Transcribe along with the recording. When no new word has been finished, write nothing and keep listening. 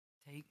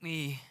Take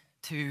me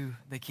to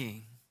the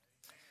King.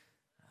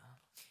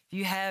 If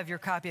you have your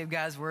copy of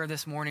God's Word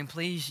this morning,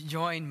 please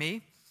join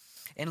me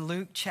in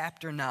Luke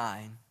chapter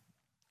 9.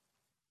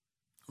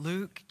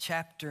 Luke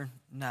chapter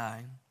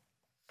 9.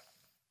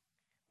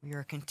 We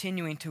are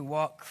continuing to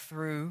walk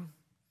through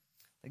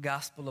the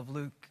Gospel of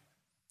Luke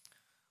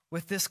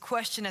with this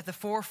question at the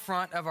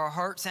forefront of our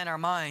hearts and our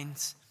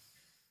minds,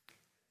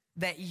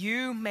 that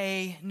you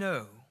may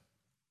know.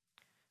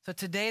 So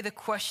today the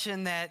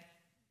question that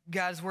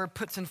God's Word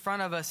puts in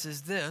front of us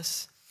is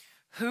this: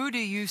 who do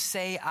you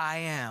say I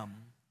am?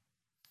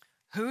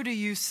 Who do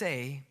you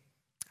say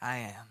I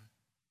am?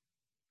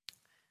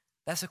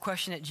 That's a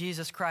question that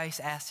Jesus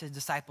Christ asked his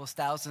disciples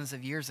thousands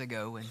of years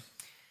ago, and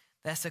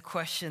that's a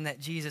question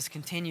that Jesus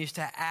continues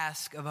to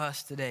ask of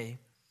us today.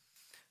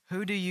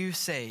 Who do you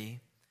say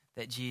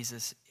that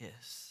Jesus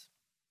is?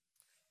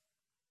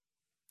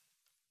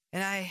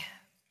 And I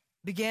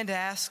began to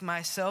ask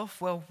myself,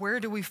 well, where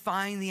do we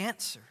find the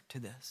answer to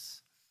this?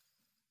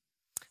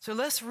 So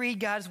let's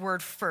read God's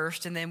Word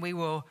first, and then we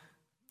will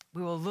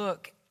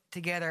look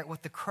together at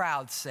what the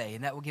crowds say,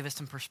 and that will give us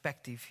some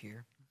perspective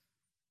here.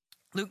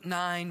 Luke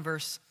 9,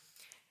 verse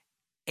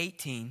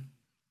 18.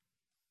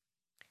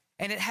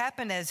 And it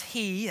happened as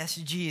he, that's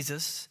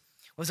Jesus,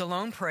 was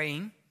alone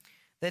praying,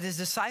 that his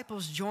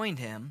disciples joined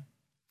him,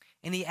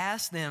 and he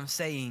asked them,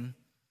 saying,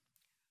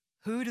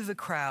 who do the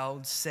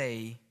crowds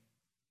say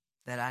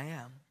that I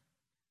am?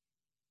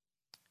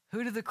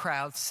 Who do the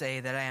crowds say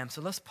that I am? So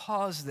let's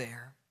pause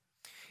there.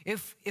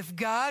 If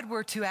God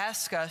were to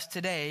ask us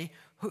today,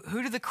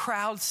 who do the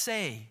crowds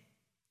say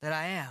that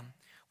I am?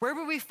 Where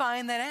would we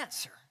find that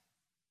answer?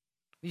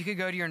 You could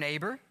go to your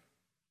neighbor.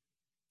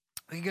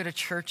 We could go to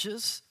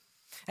churches.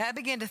 And I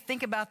began to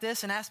think about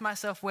this and ask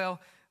myself,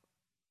 well,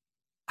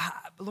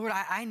 Lord,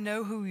 I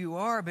know who you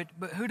are, but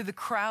who do the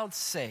crowds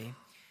say?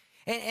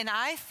 And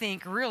I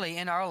think really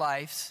in our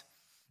lives,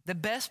 the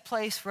best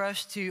place for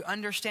us to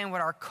understand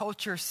what our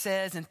culture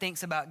says and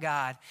thinks about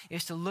God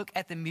is to look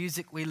at the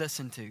music we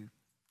listen to.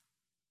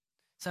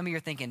 Some of you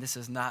are thinking, this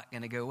is not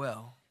going to go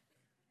well.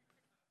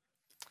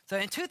 So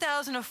in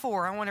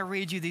 2004, I want to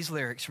read you these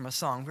lyrics from a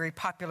song very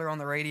popular on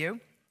the radio.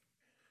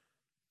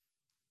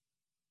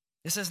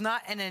 This is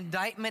not an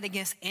indictment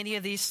against any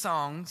of these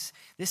songs.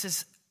 This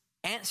is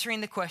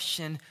answering the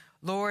question,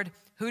 Lord,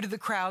 who do the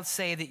crowd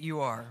say that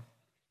you are?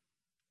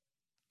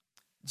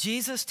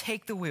 Jesus,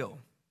 take the wheel.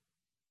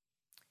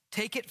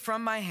 Take it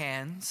from my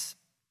hands,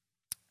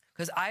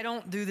 because I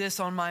don't do this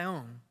on my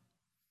own.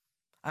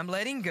 I'm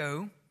letting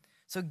go.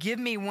 So give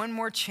me one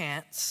more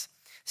chance.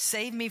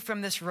 Save me from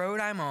this road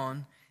I'm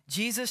on.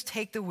 Jesus,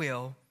 take the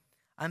wheel.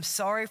 I'm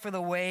sorry for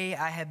the way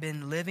I have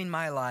been living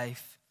my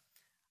life.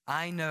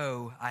 I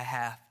know I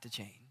have to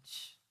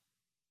change.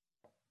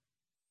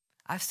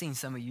 I've seen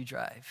some of you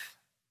drive,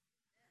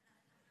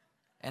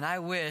 and I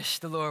wish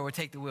the Lord would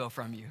take the wheel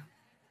from you.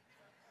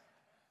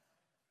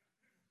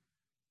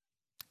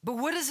 But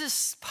what does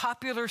this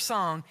popular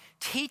song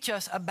teach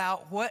us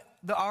about what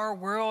our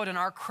world and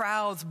our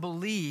crowds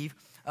believe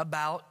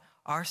about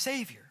our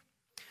Savior?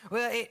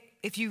 Well,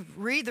 if you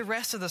read the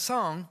rest of the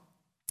song,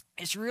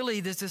 it's really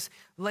there's this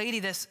lady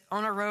that's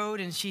on a road,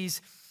 and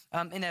she's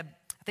I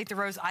think the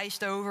road's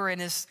iced over,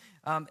 and it's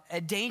a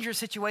dangerous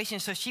situation.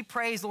 So she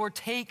prays, Lord,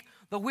 take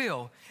the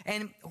wheel.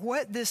 And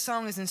what this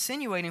song is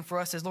insinuating for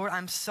us is, Lord,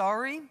 I'm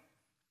sorry.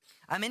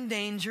 I'm in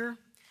danger.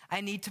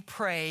 I need to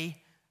pray.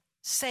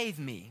 Save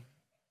me.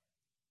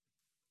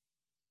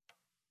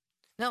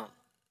 Now,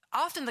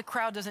 often the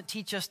crowd doesn't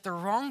teach us the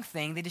wrong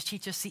thing. They just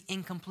teach us the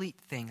incomplete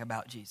thing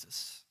about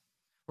Jesus.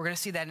 We're going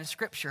to see that in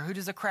Scripture. Who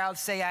does the crowd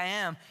say I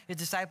am? His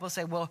disciples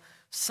say, well,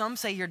 some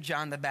say you're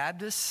John the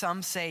Baptist.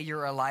 Some say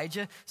you're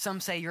Elijah. Some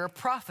say you're a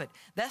prophet.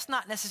 That's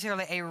not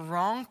necessarily a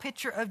wrong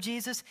picture of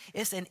Jesus.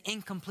 It's an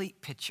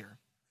incomplete picture.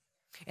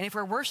 And if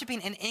we're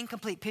worshiping an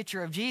incomplete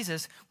picture of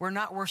Jesus, we're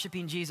not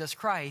worshiping Jesus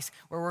Christ.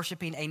 We're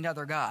worshiping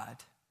another God.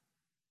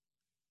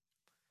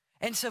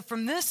 And so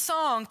from this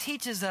song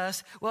teaches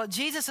us, well,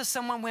 Jesus is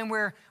someone when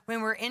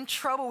we're in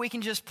trouble, we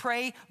can just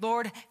pray,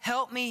 Lord,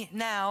 help me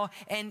now.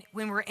 And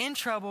when we're in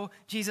trouble,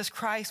 Jesus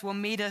Christ will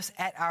meet us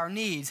at our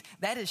needs.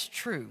 That is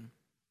true.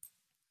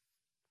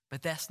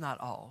 But that's not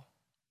all.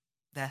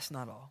 That's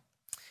not all.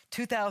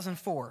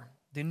 2004,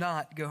 do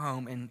not go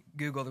home and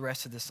Google the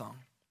rest of this song.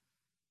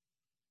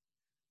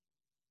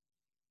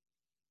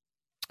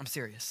 I'm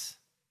serious.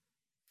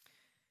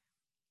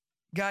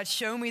 God,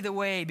 show me the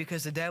way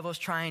because the devil's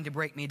trying to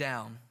break me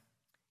down.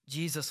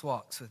 Jesus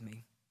walks with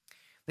me.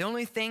 The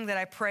only thing that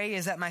I pray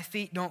is that my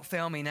feet don't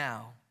fail me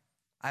now.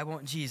 I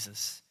want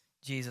Jesus.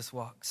 Jesus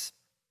walks.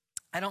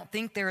 I don't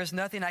think there is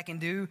nothing I can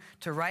do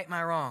to right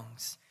my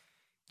wrongs.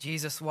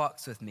 Jesus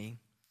walks with me.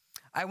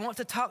 I want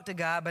to talk to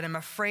God, but I'm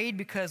afraid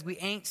because we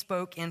ain't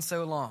spoke in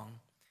so long.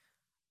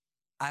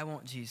 I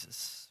want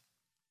Jesus.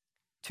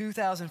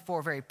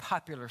 2004, very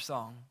popular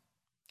song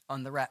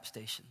on the rap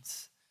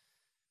stations.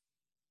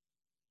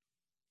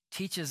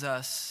 Teaches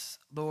us,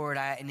 Lord,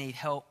 I need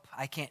help.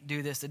 I can't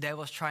do this. The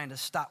devil's trying to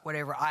stop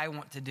whatever I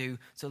want to do.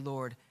 So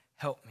Lord,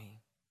 help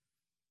me.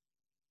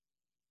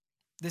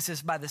 This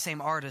is by the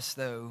same artist,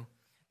 though,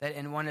 that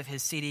in one of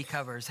his CD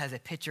covers has a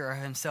picture of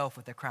himself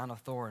with a crown of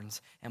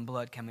thorns and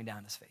blood coming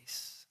down his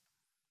face.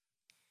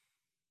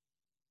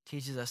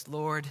 Teaches us,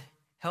 Lord,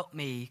 help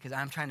me because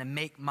I'm trying to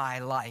make my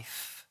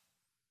life.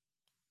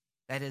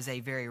 That is a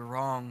very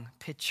wrong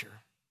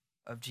picture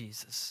of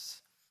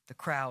Jesus. The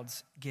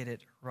crowds get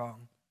it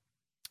wrong.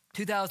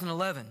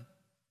 2011.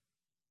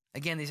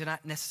 Again, these are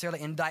not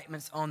necessarily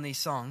indictments on these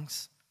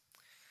songs.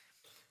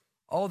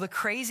 All the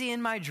crazy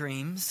in my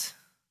dreams,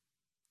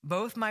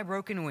 both my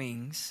broken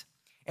wings,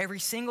 every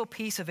single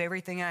piece of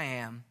everything I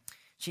am.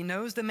 She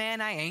knows the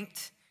man I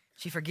ain't.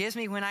 She forgives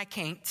me when I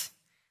can't.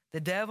 The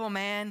devil,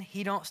 man,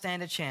 he don't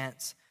stand a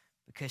chance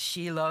because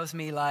she loves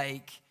me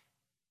like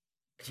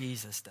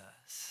Jesus does.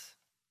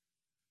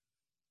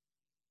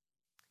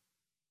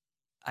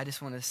 I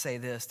just want to say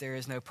this. There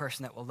is no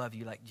person that will love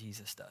you like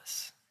Jesus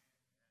does.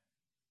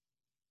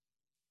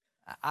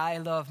 I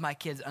love my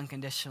kids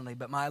unconditionally,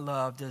 but my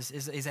love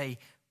is a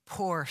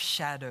poor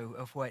shadow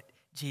of what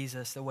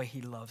Jesus, the way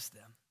he loves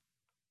them.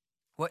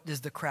 What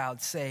does the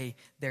crowd say?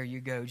 There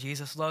you go.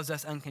 Jesus loves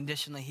us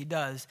unconditionally. He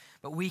does,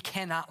 but we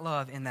cannot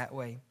love in that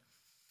way.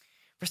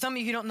 For some of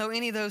you who don't know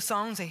any of those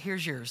songs,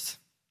 here's yours.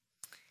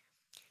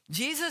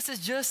 Jesus is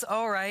just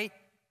all right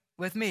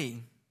with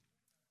me.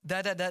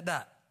 Da, da, da,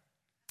 da.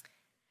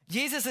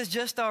 Jesus is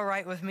just all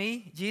right with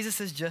me. Jesus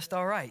is just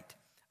all right.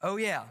 Oh,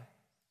 yeah.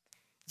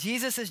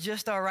 Jesus is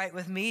just all right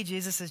with me.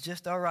 Jesus is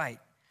just all right.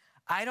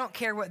 I don't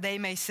care what they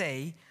may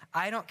say.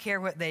 I don't care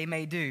what they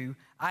may do.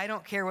 I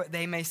don't care what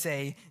they may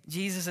say.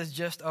 Jesus is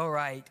just all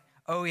right.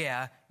 Oh,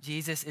 yeah.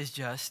 Jesus is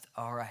just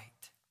all right.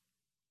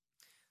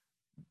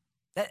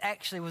 That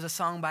actually was a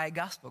song by a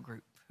gospel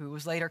group who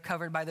was later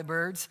covered by the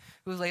Byrds,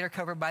 who was later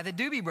covered by the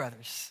Doobie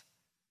Brothers.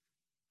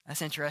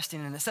 That's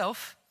interesting in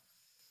itself.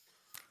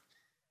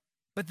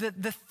 But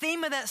the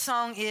theme of that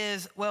song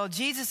is, well, if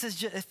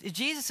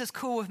Jesus is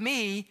cool with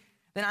me,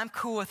 then I'm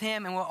cool with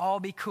him and we'll all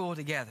be cool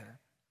together.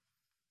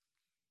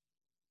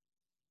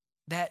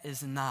 That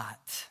is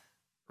not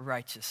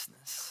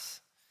righteousness.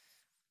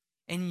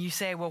 And you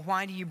say, well,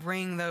 why do you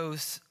bring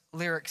those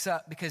lyrics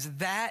up? Because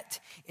that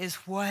is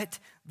what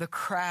the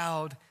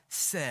crowd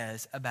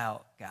says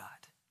about God.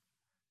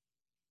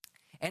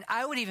 And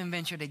I would even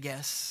venture to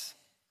guess,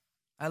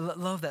 I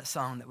love that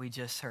song that we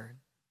just heard.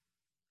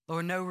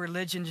 Lord, no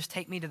religion, just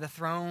take me to the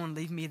throne,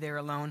 leave me there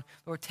alone.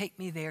 Lord, take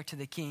me there to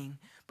the King.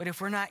 But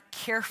if we're not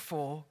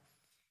careful,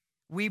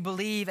 we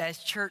believe as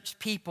church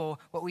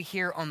people what we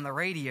hear on the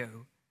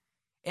radio.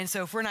 And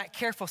so if we're not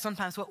careful,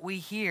 sometimes what we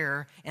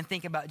hear and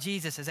think about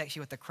Jesus is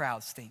actually what the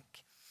crowds think.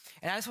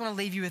 And I just want to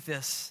leave you with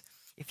this.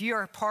 If you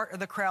are a part of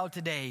the crowd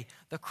today,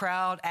 the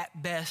crowd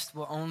at best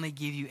will only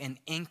give you an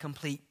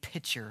incomplete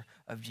picture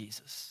of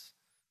Jesus.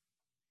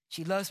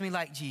 She loves me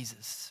like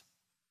Jesus.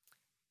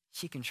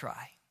 She can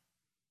try.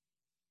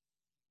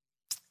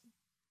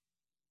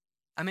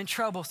 I'm in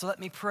trouble, so let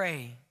me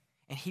pray,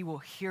 and he will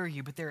hear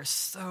you. But there is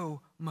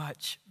so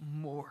much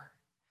more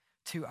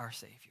to our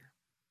Savior.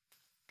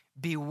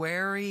 Be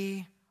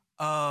wary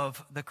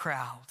of the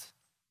crowd.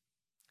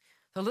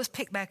 So let's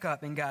pick back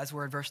up in God's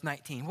word, verse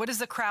 19. What does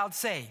the crowd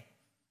say?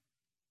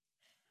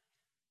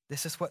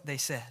 This is what they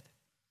said.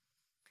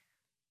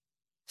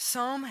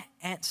 Some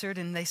answered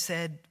and they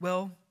said,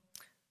 well,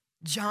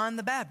 John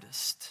the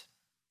Baptist.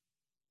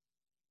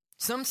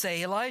 Some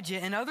say Elijah,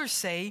 and others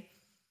say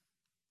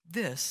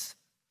this,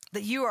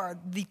 that you are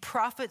the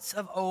prophets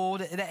of old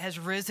that has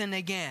risen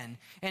again.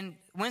 And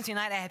Wednesday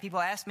night I had people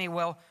ask me,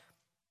 well,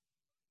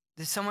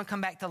 did someone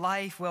come back to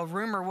life? Well,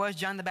 rumor was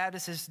John the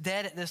Baptist is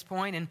dead at this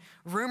point, and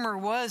rumor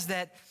was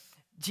that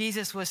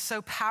Jesus was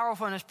so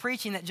powerful in his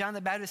preaching that John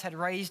the Baptist had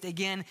raised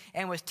again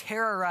and was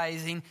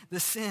terrorizing the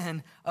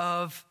sin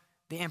of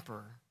the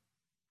emperor,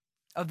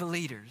 of the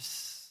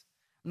leaders.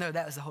 No,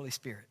 that was the Holy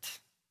Spirit.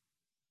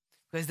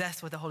 Because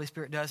that's what the Holy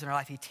Spirit does in our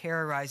life. He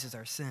terrorizes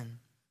our sin.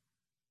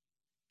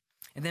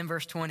 And then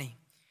verse 20,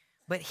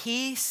 but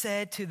he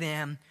said to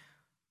them,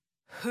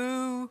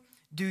 who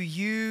do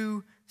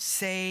you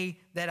say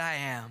that I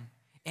am?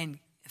 And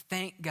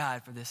thank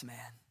God for this man.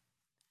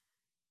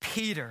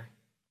 Peter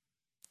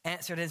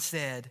answered and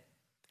said,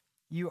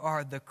 you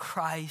are the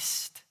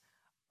Christ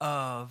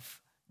of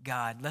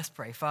God. Let's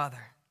pray.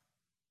 Father,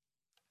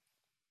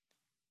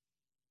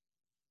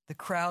 the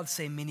crowd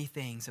say many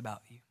things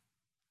about you.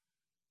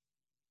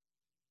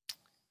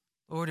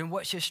 Lord, and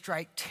what should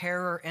strike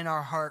terror in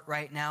our heart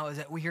right now is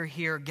that we are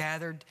here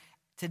gathered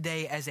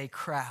today as a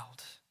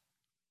crowd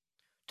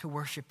to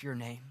worship your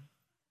name.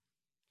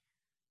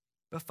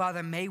 But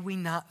Father, may we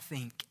not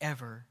think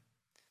ever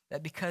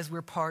that because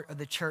we're part of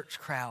the church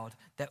crowd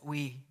that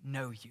we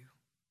know you.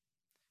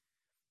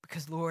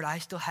 Because Lord, I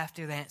still have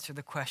to answer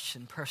the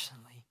question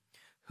personally,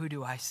 who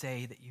do I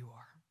say that you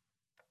are?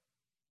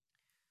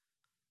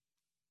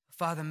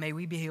 Father, may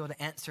we be able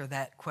to answer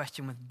that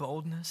question with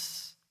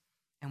boldness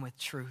and with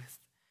truth,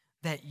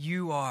 that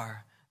you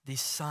are the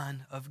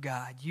Son of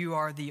God. You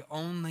are the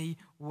only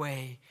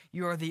way.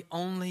 You are the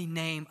only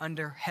name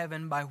under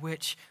heaven by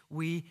which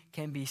we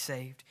can be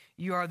saved.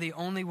 You are the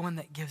only one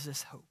that gives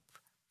us hope.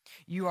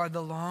 You are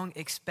the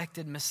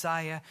long-expected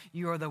Messiah.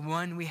 You are the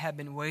one we have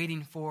been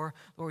waiting for.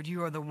 Lord,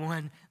 you are the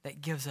one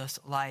that gives us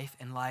life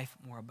and life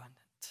more abundant.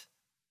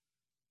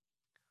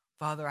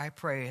 Father, I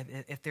pray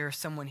that if there is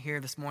someone here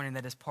this morning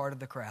that is part of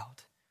the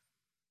crowd,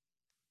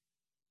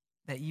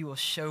 that you will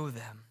show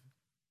them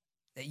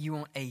that you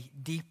want a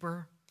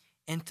deeper,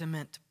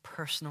 intimate,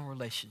 personal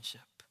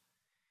relationship.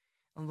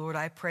 And Lord,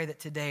 I pray that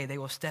today they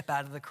will step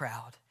out of the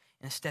crowd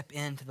and step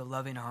into the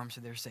loving arms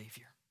of their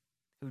Savior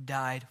who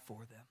died for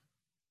them.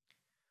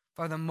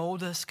 Father,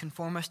 mold us,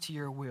 conform us to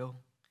your will.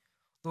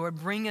 Lord,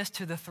 bring us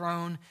to the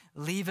throne,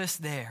 leave us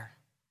there.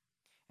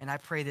 And I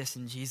pray this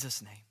in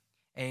Jesus' name.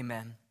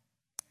 Amen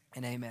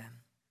and amen.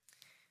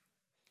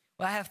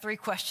 Well, I have 3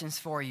 questions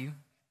for you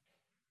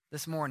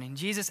this morning.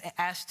 Jesus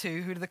asked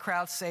 2, who do the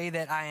crowd say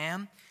that I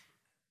am?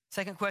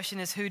 Second question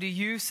is, who do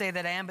you say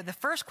that I am? But the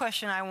first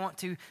question I want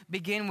to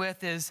begin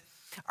with is,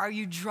 are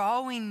you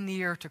drawing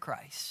near to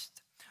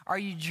Christ? Are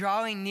you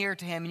drawing near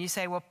to him? And you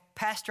say, well,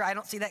 Pastor, I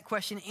don't see that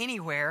question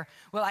anywhere.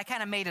 Well, I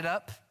kind of made it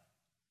up,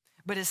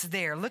 but it's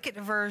there. Look at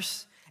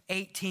verse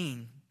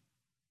 18.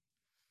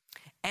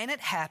 And it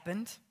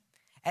happened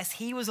as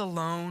he was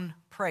alone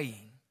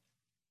praying.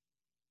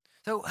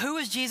 So who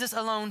is Jesus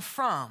alone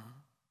from?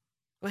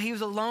 Well, he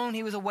was alone.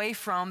 He was away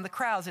from the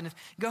crowds. And if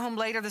you go home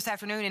later this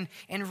afternoon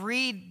and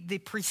read the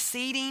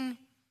preceding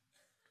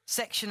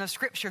section of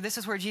Scripture, this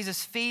is where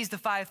Jesus feeds the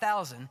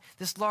 5,000,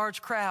 this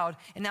large crowd.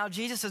 And now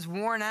Jesus is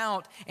worn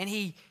out, and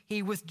he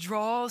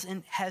withdraws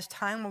and has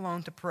time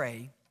alone to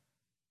pray.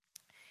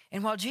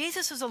 And while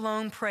Jesus is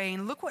alone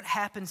praying, look what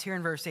happens here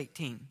in verse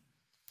 18.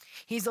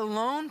 He's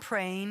alone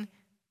praying,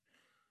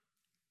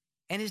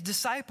 and his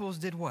disciples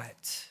did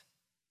what?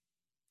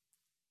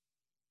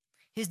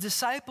 His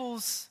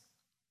disciples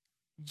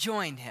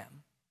joined him.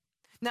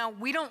 Now,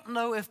 we don't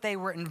know if they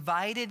were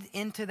invited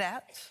into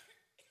that.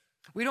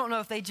 We don't know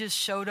if they just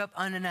showed up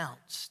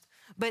unannounced.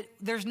 But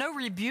there's no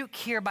rebuke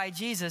here by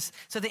Jesus.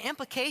 So the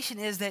implication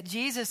is that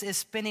Jesus is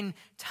spending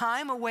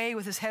time away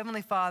with his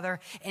heavenly Father,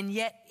 and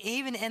yet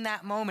even in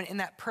that moment, in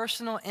that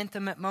personal,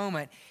 intimate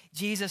moment,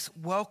 Jesus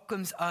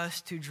welcomes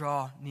us to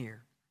draw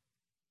near.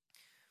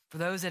 For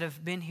those that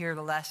have been here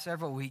the last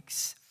several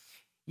weeks,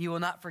 you will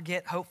not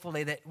forget,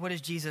 hopefully, that what does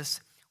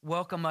Jesus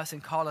welcome us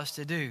and call us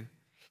to do?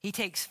 He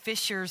takes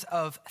fishers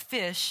of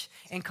fish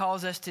and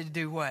calls us to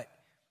do what?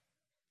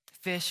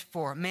 Fish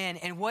for men.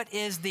 And what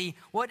is the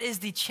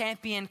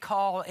champion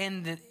call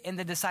in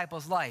the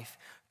disciples' life?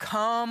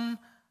 Come,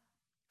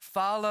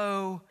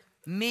 follow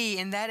me.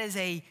 And that is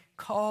a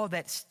call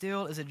that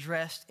still is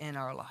addressed in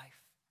our life.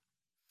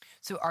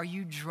 So are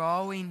you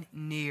drawing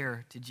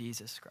near to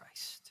Jesus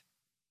Christ?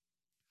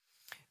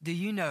 Do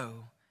you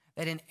know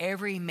that in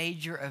every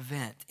major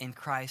event in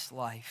Christ's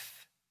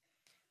life,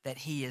 that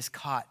he is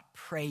caught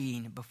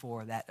praying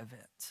before that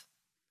event?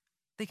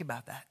 Think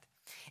about that.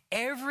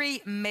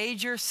 Every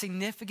major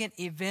significant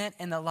event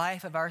in the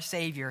life of our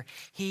Savior,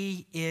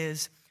 he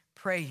is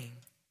praying.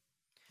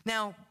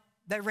 Now,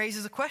 that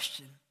raises a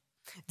question.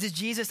 Did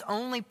Jesus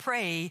only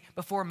pray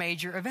before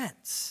major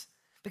events?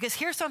 Because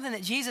here's something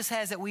that Jesus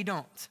has that we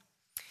don't.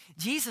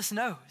 Jesus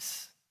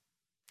knows.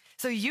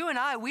 So you and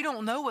I, we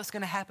don't know what's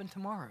going to happen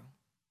tomorrow.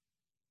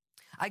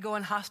 I go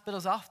in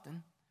hospitals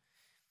often.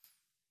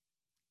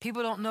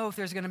 People don't know if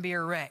there's going to be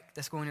a wreck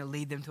that's going to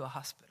lead them to a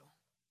hospital.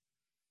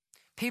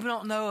 People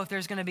don't know if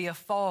there's going to be a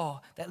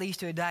fall that leads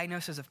to a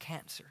diagnosis of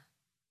cancer.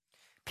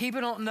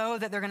 People don't know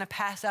that they're going to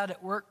pass out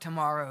at work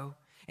tomorrow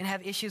and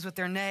have issues with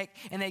their neck,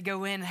 and they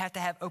go in and have to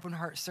have open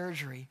heart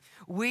surgery.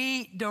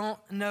 We don't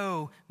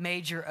know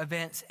major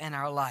events in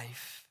our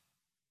life.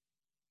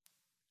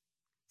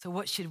 So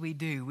what should we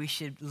do? We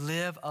should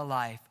live a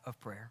life of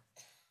prayer.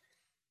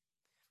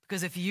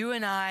 Because if you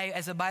and I,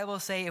 as the Bible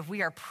says, if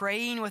we are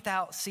praying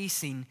without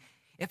ceasing,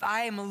 if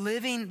I am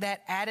living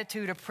that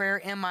attitude of prayer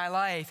in my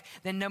life,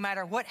 then no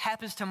matter what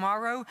happens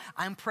tomorrow,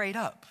 I'm prayed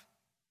up.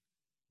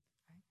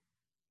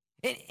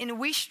 And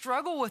we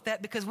struggle with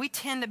that because we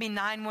tend to be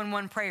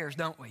 911 prayers,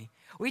 don't we?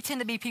 We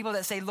tend to be people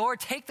that say, Lord,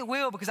 take the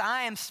wheel because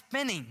I am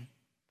spinning.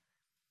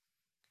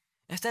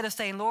 Instead of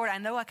saying, Lord, I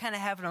know I kind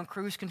of have it on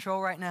cruise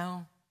control right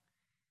now.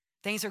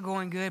 Things are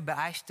going good, but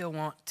I still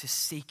want to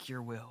seek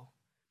your will.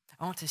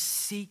 I want to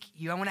seek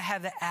you. I want to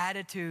have the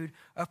attitude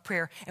of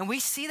prayer. And we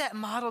see that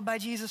modeled by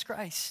Jesus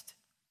Christ.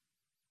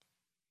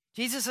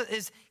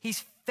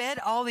 He's fed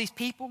all these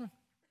people.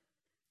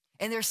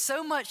 And there's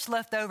so much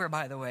left over,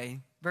 by the way,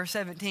 verse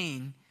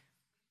 17,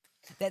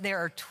 that there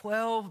are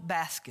 12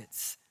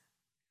 baskets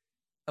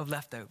of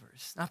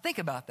leftovers. Now think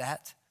about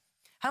that.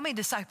 How many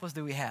disciples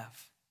do we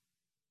have?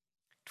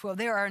 12.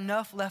 There are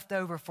enough left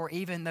over for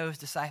even those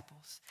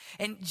disciples.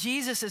 And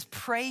Jesus is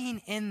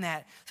praying in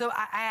that. So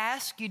I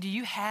ask you, do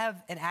you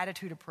have an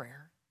attitude of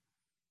prayer?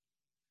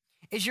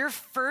 Is your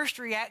first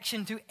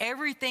reaction to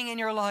everything in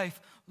your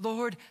life,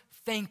 Lord,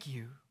 thank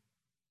you?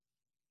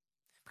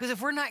 Because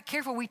if we're not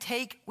careful, we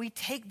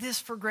take this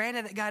for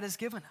granted that God has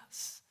given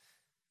us.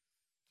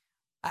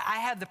 I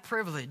have the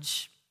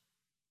privilege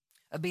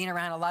of being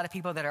around a lot of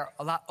people that are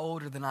a lot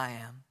older than I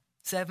am.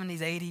 70s,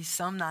 80s,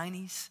 some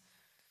 90s.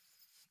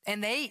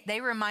 And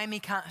they remind me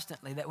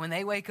constantly that when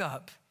they wake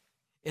up,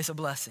 it's a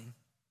blessing.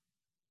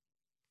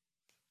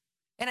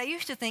 And I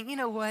used to think, you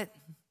know what?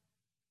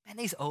 Man,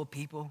 these old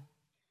people,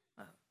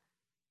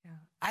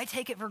 I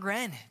take it for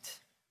granted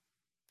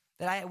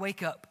that I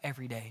wake up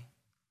every day.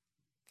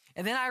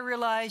 And then I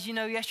realized,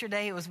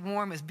 yesterday it was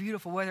warm, it was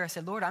beautiful weather. I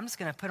said, Lord, I'm just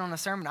going to put on a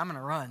sermon. I'm going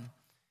to run.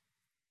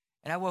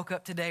 And I woke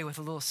up today with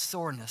a little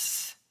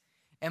soreness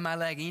in my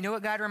leg. And you know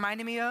what God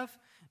reminded me of?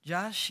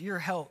 Josh, your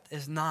health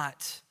is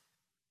not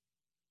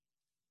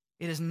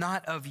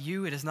of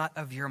you. It is not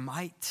of your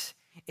might.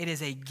 It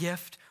is a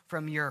gift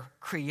from your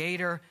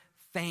Creator.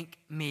 Thank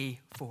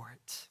me for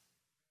it.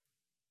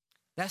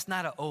 That's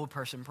not an old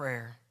person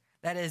prayer.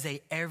 That is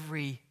a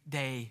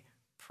everyday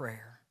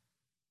prayer.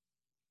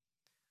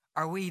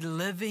 Are we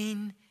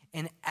living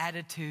in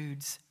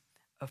attitudes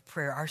of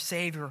prayer? Our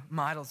Savior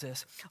models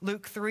this.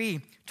 Luke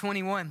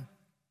 3:21.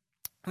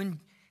 When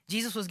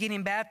Jesus was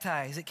getting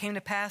baptized, it came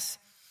to pass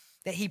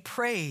that he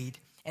prayed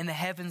and the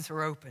heavens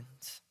were opened.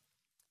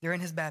 During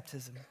his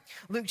baptism.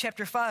 Luke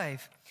chapter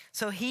 5.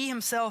 So he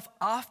himself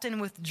often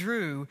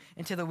withdrew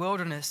into the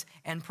wilderness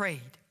and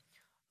prayed.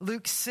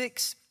 Luke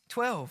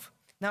 6:12.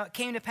 Now it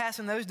came to pass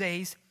in those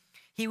days,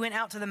 he went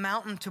out to the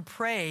mountain to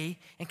pray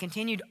and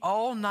continued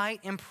all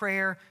night in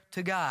prayer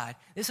to God.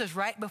 This was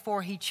right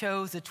before he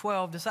chose the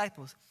 12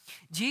 disciples.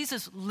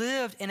 Jesus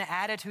lived in an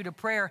attitude of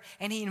prayer,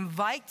 and he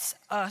invites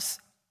us,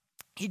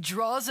 he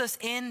draws us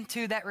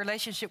into that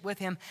relationship with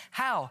him.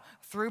 How?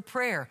 Through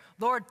prayer.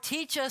 Lord,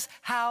 teach us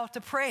how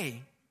to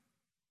pray.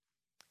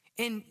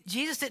 And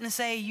Jesus didn't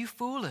say, you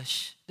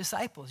foolish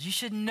disciples, you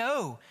should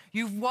know.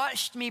 You've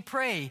watched me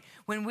pray.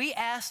 When we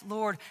ask,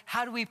 Lord,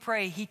 how do we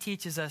pray? He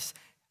teaches us,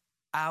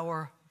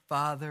 our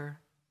Father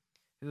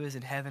who is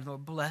in heaven,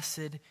 Lord,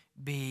 blessed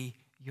be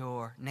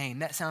your name.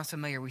 That sounds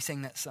familiar. We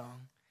sing that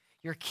song.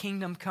 Your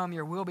kingdom come,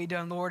 your will be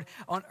done, Lord,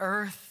 on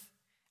earth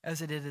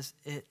as it is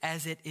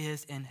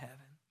in heaven.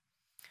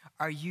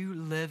 Are you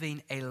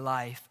living a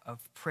life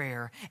of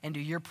prayer? And do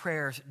your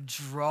prayers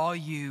draw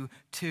you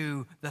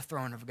to the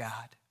throne of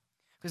God?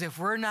 Because if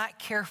we're not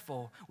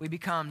careful, we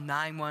become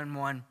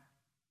 911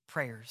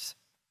 prayers.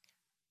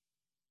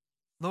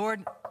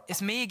 Lord,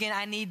 it's me again.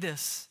 I need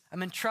this.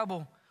 I'm in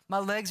trouble. My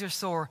legs are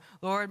sore.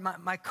 Lord,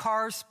 my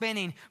car's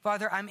spinning.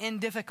 Father, I'm in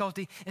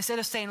difficulty. Instead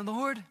of saying,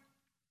 Lord,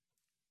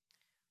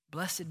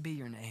 blessed be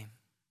your name.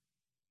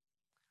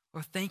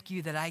 Or thank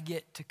you that I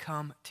get to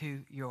come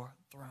to your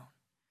throne.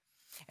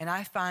 And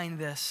I find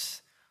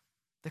this,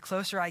 the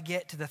closer I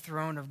get to the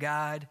throne of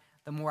God,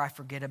 the more I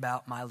forget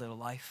about my little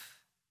life.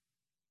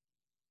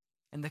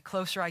 And the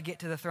closer I get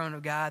to the throne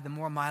of God, the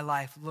more my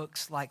life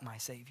looks like my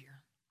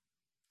Savior.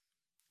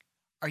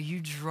 Are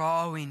you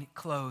drawing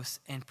close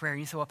in prayer?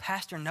 You say, well,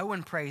 Pastor, no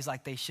one prays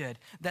like they should.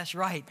 That's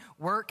right.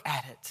 Work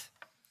at it.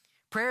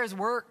 Prayer is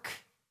work.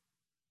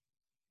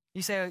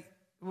 You say,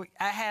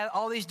 I have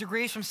all these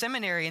degrees from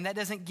seminary, and they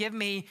didn't give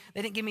me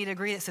a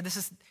degree that said, this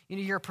is,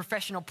 you're a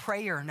professional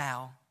prayer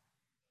now.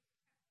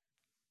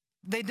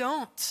 They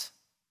don't.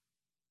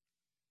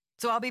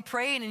 So I'll be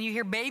praying, and you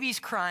hear babies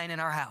crying in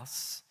our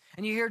house,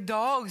 and you hear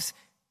dogs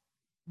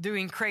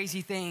doing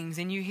crazy things,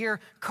 and you hear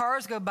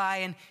cars go by,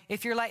 and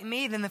if you're like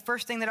me, then the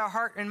first thing that our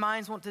heart and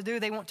minds want to do,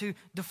 they want to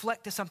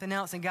deflect to something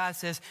else, and God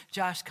says,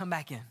 Josh, come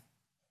back in.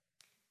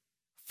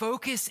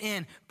 Focus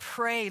in,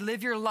 pray,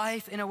 live your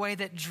life in a way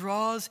that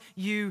draws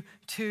you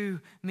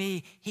to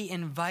me. He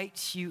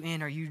invites you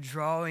in. Are you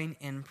drawing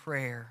in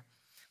prayer?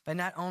 But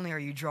not only are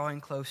you drawing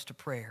close to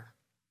prayer,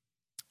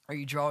 are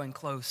you drawing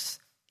close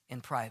in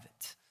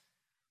private?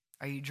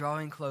 Are you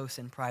drawing close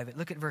in private?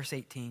 Look at verse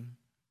 18.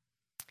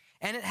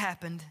 And it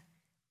happened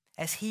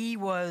as he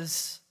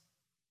was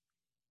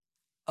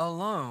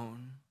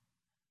alone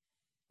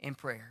in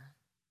prayer.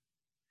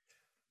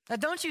 Now,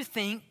 don't you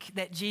think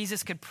that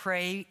Jesus could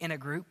pray in a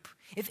group?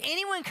 If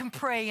anyone can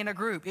pray in a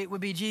group, it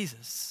would be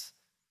Jesus.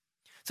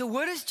 So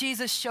what is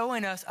Jesus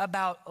showing us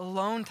about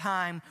alone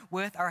time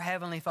with our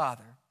Heavenly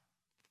Father?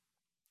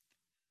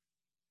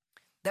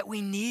 That we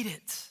need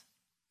it.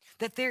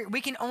 That we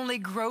can only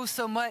grow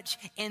so much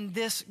in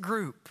this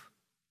group.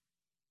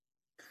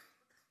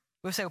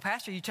 We'll say, well,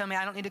 Pastor, you tell me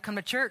I don't need to come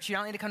to church. You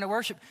don't need to come to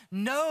worship.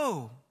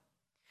 No.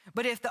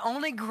 But if the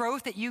only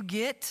growth that you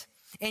get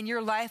in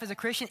your life as a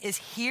Christian is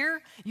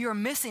here, you're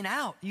missing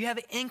out. You have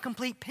an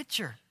incomplete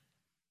picture.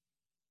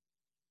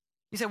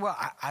 You say, well,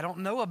 I don't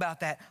know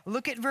about that.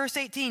 Look at verse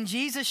 18.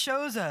 Jesus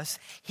shows us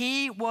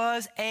he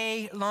was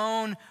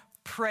alone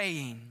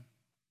praying.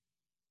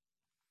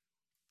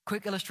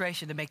 Quick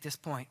illustration to make this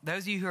point.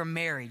 Those of you who are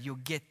married, you'll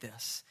get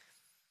this.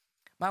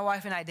 My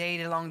wife and I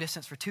dated long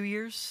distance for 2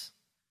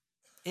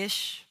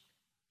 years-ish.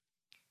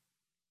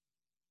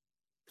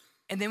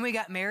 And then we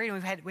got married,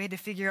 and we had to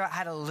figure out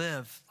how to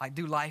live, like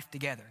do life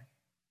together.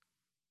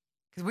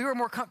 Because we were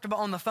more comfortable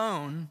on the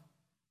phone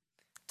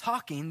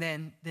talking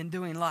than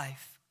doing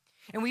life.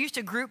 And we used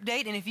to group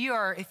date, and if you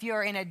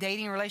are in a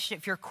dating relationship,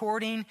 if you're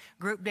courting,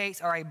 group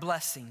dates are a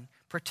blessing.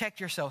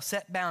 Protect yourself,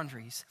 set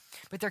boundaries.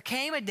 But there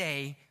came a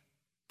day,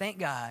 thank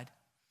God,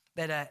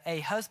 that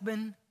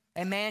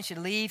a man should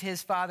leave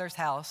his father's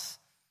house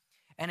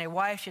and a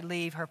wife should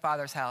leave her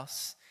father's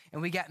house,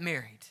 and we got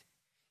married,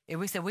 and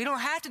we said, we don't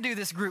have to do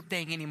this group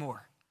thing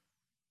anymore.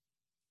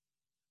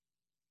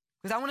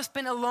 Because I want to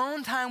spend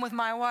alone time with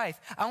my wife.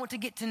 I want to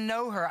get to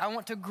know her. I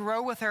want to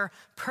grow with her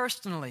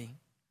personally.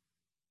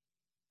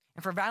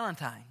 And for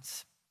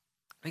Valentine's,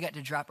 we got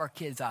to drop our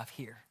kids off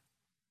here.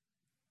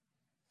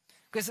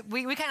 Because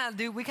we kind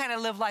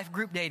of live life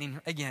group dating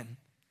again.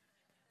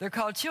 They're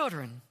called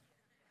children,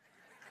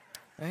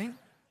 right?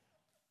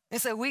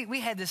 And so we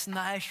had this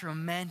nice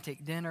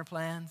romantic dinner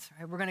plans.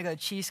 Right? We're going to go to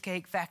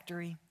Cheesecake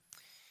Factory.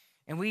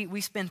 And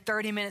we spend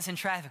 30 minutes in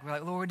traffic. We're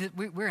like, Lord,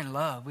 we're in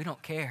love. We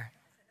don't care.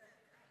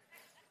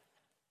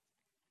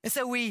 And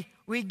so we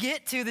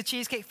get to the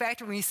Cheesecake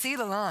Factory and we see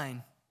the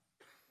line.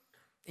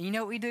 And you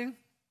know what we do?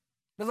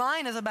 The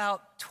line is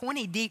about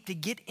 20 deep to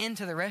get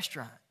into the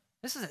restaurant.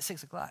 This is at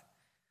 6 o'clock.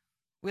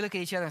 We look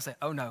at each other and say,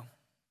 oh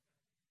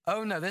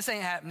no, this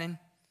ain't happening.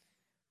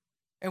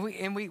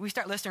 And we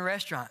start listing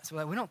restaurants. We're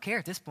like, we don't care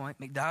at this point.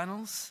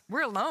 McDonald's,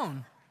 we're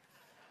alone.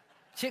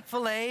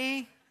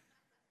 Chick-fil-A,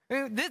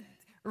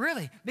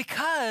 really,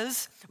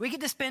 because we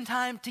get to spend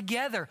time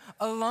together,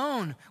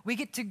 alone. We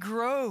get to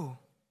grow.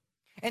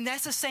 And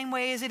that's the same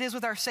way as it is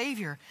with our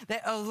Savior,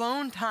 that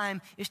alone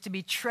time is to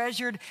be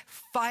treasured.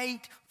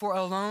 Fight for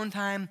alone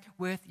time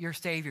with your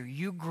Savior.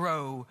 You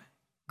grow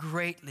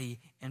greatly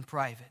in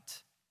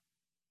private.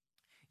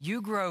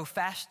 You grow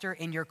faster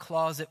in your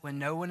closet when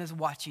no one is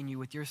watching you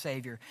with your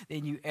Savior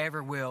than you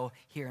ever will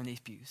here in these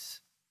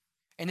pews.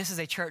 And this is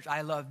a church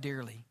I love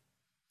dearly.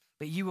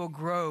 But you will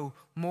grow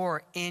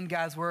more in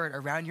God's word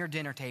around your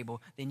dinner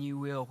table than you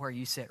will where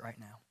you sit right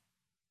now.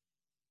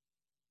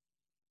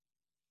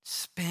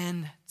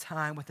 Spend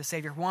time with the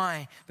Savior.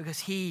 Why? Because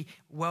he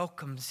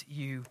welcomes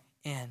you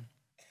in.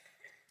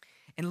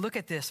 And look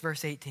at this,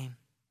 verse 18.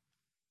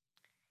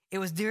 It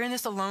was during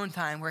this alone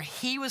time where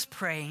he was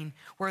praying,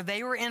 where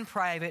they were in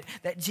private,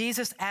 that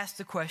Jesus asked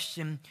the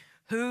question,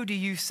 who do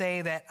you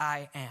say that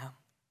I am?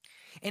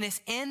 And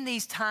it's in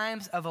these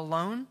times of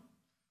alone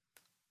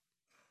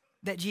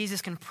that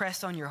Jesus can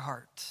press on your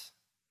heart.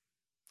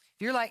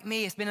 If you're like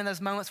me, it's been in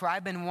those moments where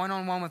I've been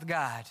one-on-one with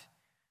God,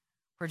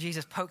 where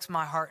Jesus pokes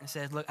my heart and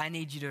says, look, I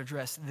need you to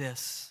address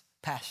this,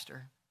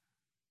 Pastor.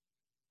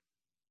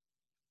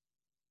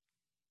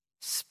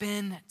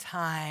 Spend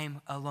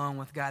time alone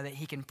with God that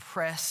he can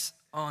press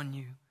on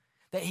you,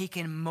 that he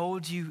can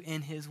mold you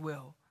in his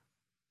will.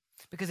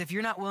 Because if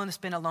you're not willing to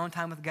spend alone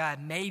time with God,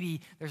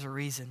 maybe there's a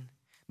reason.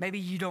 Maybe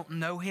you don't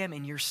know him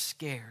and you're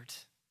scared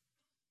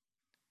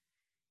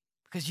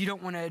because you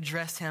don't want to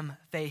address him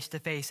face to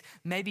face.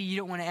 Maybe you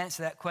don't want to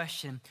answer that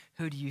question,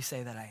 who do you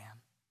say that I am?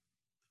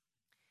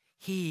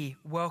 He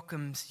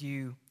welcomes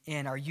you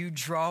in. Are you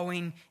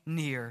drawing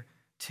near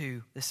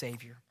to the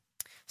Savior?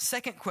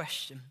 Second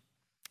question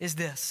is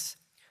this.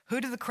 Who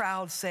do the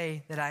crowd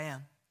say that I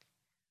am?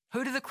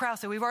 Who do the crowd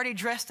say? We've already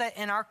addressed that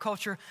in our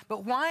culture,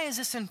 but why is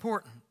this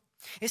important?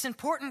 It's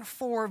important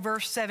for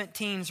verse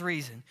 17's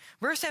reason.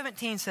 Verse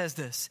 17 says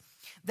this,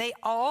 they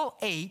all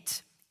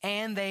ate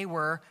and they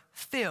were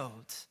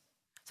filled. So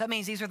that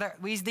means these are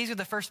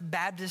the first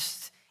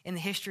Baptists in the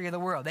history of the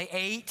world. They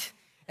ate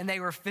and they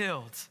were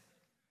filled.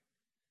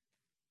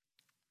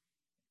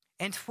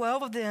 And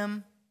 12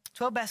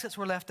 baskets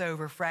were left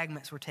over,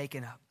 fragments were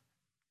taken up.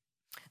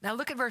 Now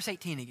look at verse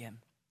 18 again.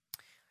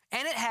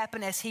 And it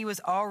happened as he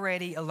was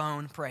already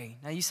alone praying.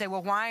 Now you say,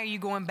 well, why are you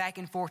going back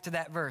and forth to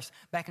that verse,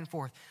 back and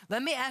forth?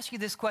 Let me ask you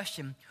this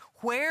question.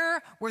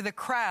 Where were the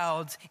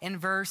crowds in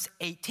verse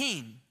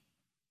 18?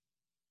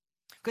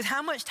 Because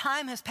how much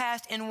time has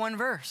passed in one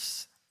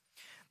verse?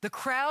 The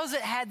crowds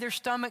that had their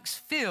stomachs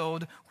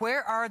filled,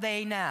 where are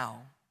they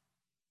now?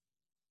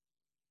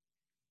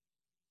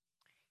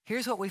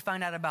 Here's what we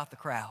find out about the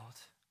crowd.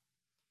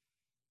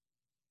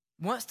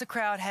 Once the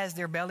crowd has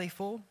their belly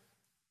full,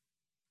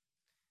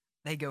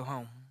 they go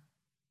home.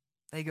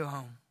 They go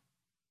home.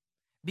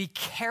 Be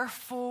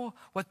careful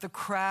what the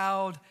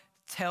crowd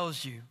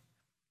tells you.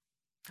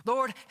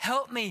 Lord,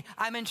 help me.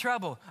 I'm in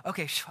trouble.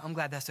 Okay, I'm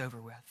glad that's over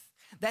with.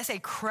 That's a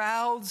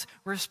crowd's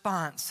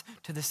response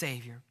to the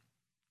Savior.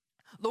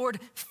 Lord,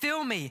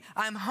 fill me.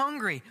 I'm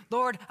hungry.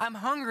 Lord, I'm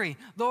hungry.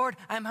 Lord,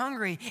 I'm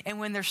hungry. And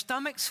when their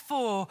stomach's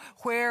full,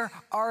 where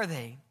are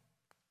they?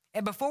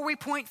 And before we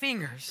point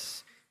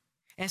fingers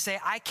and say,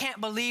 I can't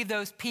believe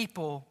those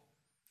people,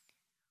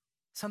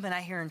 something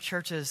I hear in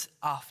churches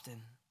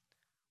often.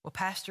 Well,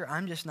 Pastor,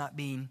 I'm just not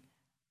being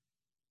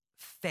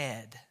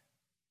fed.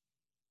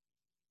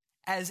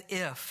 As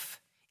if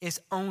it's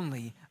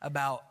only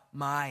about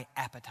my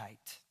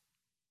appetite.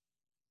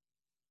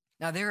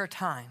 Now, there are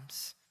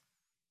times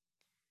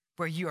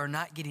where you are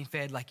not getting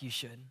fed like you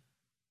should.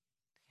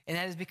 And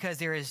that is because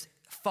there is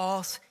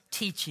false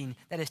teaching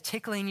that is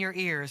tickling your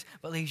ears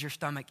but leaves your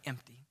stomach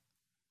empty.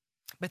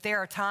 But there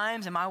are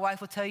times, and my wife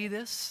will tell you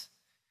this,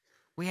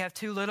 we have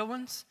 2 little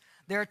ones.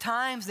 There are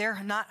times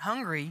they're not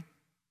hungry,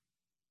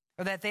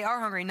 or that they are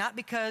hungry, not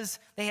because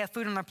they have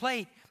food on their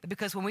plate, but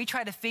because when we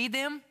try to feed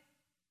them,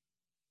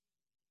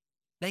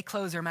 they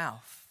close their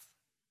mouth.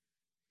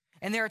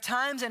 And there are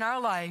times in our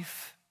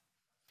life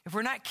If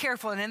we're not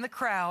careful and in the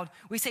crowd,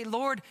 we say,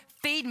 Lord,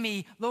 feed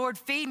me, Lord,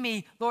 feed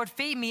me, Lord,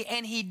 feed me.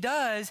 And he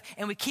does,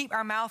 and we keep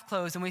our mouth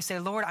closed and we say,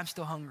 Lord, I'm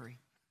still hungry.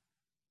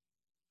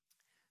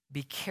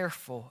 Be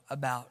careful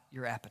about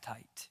your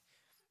appetite,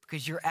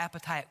 because your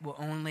appetite will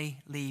only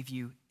leave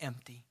you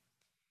empty.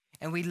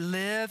 And we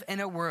live in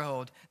a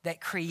world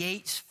that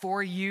creates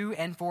for you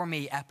and for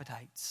me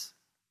appetites.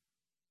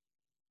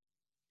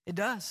 It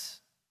does.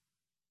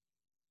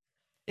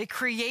 It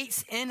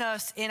creates in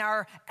us, in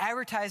our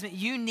advertisement,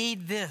 you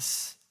need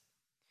this.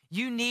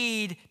 You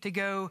need to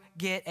go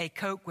get a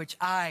Coke, which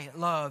I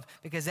love,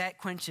 because that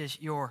quenches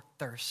your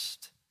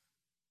thirst.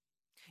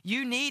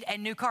 You need a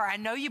new car. I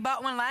know you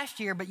bought one last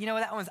year, but you know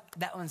what?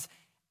 That one's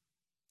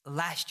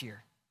last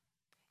year.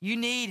 You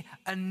need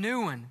a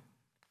new one.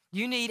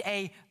 You need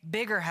a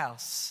bigger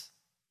house.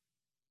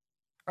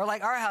 Or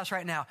like our house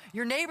right now,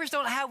 your neighbors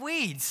don't have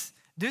weeds.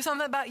 Do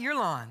something about your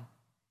lawn.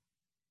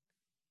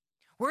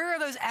 Where are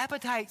those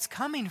appetites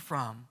coming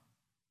from?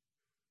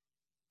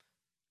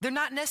 They're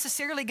not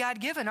necessarily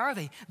God-given, are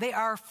they? They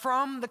are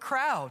from the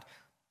crowd.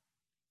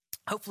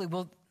 Hopefully,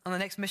 on the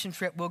next mission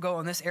trip, we'll go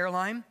on this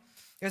airline.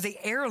 There's an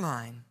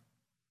airline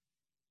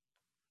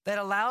that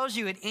allows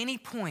you at any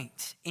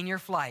point in your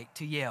flight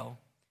to yell,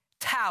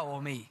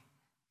 "Towel me."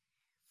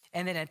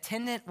 And an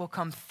attendant will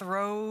come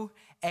throw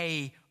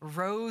a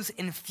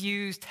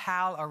rose-infused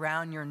towel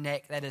around your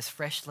neck that is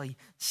freshly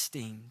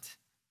steamed.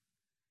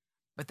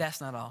 But that's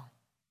not all.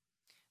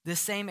 This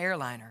same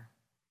airliner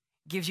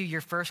gives you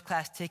your first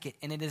class ticket,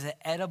 and it is an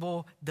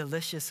edible,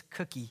 delicious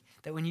cookie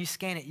that when you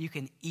scan it, you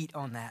can eat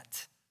on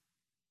that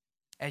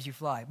as you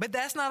fly. But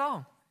that's not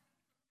all.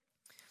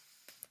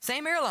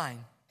 Same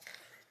airline.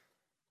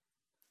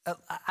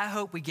 I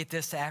hope we get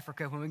this to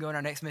Africa when we go on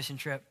our next mission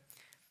trip.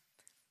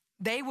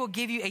 They will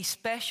give you a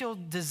special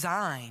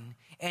design,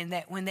 and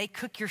that when they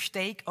cook your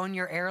steak on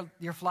your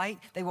flight,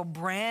 they will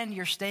brand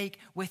your steak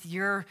with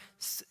your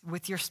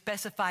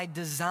specified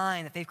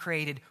design that they've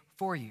created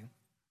for you.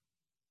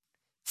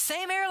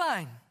 Same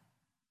airline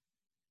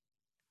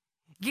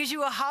gives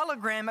you a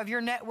hologram of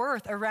your net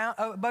worth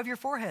above your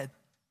forehead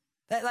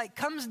that like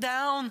comes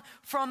down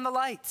from the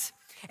lights.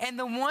 And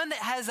the one that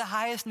has the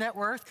highest net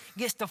worth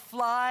gets to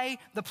fly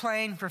the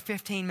plane for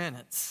 15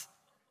 minutes.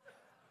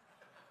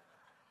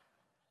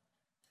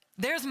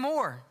 There's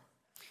more.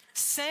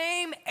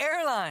 Same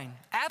airline,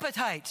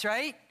 appetites,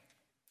 right?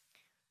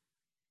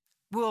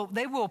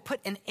 They will put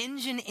an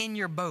engine in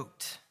your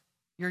boat,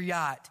 your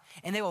yacht,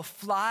 and they will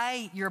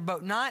fly your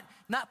boat. Not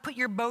put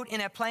your boat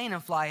in a plane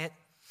and fly it.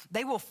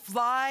 They will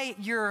fly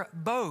your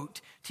boat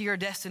to your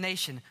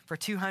destination for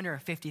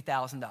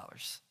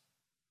 $250,000.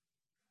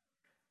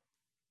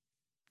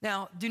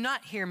 Now, do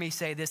not hear me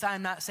say this.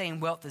 I'm not saying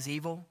wealth is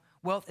evil.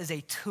 Wealth is a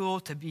tool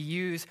to be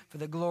used for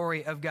the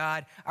glory of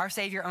God. Our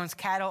Savior owns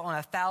cattle on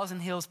 1,000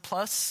 hills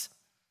plus.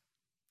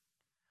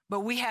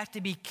 But we have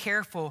to be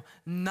careful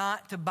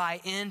not to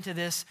buy into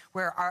this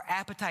where our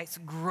appetites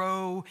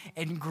grow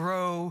and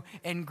grow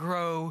and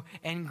grow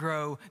and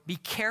grow. Be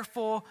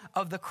careful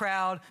of the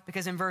crowd,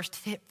 because in verse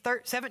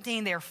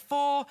 17, they're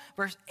full.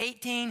 Verse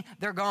 18,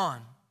 they're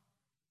gone.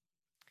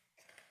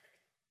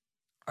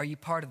 Are you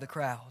part of the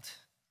crowd?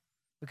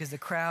 Because the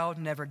crowd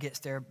never gets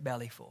their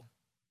belly full.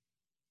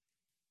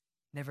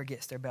 Never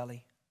gets their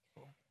belly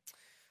full.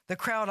 The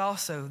crowd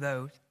also,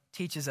 though,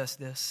 teaches us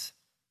this.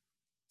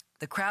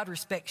 The crowd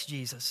respects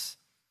Jesus,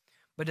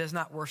 but does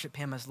not worship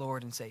him as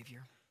Lord and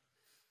Savior.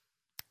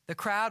 The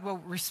crowd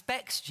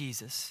respects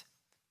Jesus,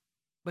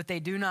 but they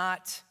do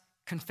not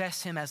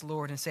confess him as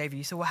Lord and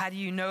Savior. So, well, how do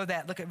you know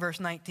that? Look at verse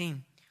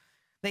 19.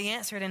 They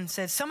answered and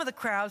said, some of the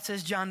crowd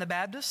says John the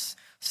Baptist,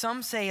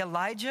 some say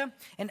Elijah,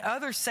 and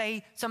others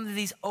say some of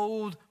these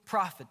old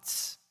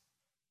prophets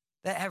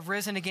that have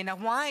risen again. Now,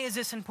 why is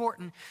this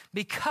important?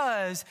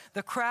 Because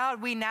the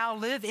crowd we now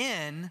live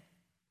in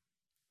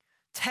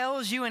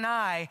tells you and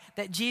I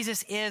that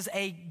Jesus is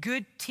a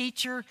good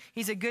teacher.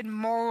 He's a good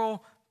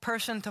moral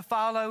person to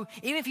follow.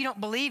 Even if you don't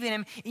believe in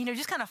him,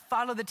 just kind of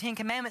follow the 10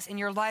 Commandments and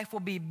your life will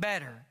be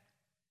better.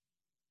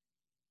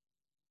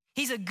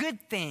 He's a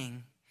good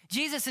thing.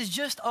 Jesus is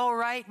just all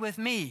right with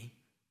me.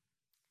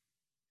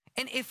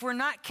 And if we're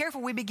not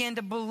careful, we begin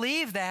to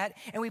believe that,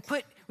 and we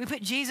put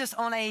Jesus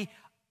on a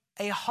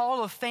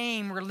Hall of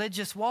Fame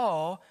religious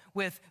wall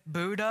with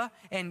Buddha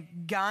and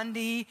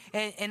Gandhi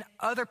and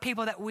other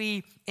people that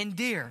we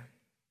endear.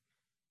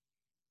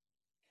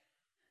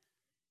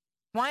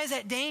 Why is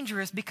that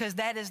dangerous? Because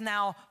that is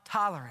now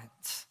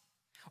tolerant.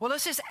 Well,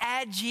 let's just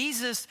add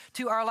Jesus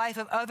to our life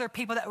of other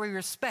people that we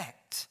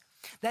respect.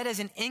 That is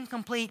an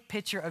incomplete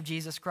picture of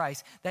Jesus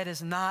Christ. That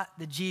is not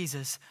the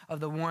Jesus of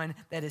the one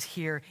that is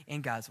here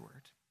in God's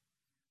word.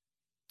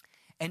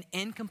 An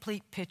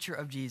incomplete picture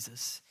of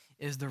Jesus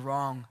is the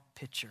wrong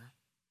picture.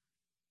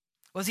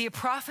 Was he a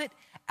prophet?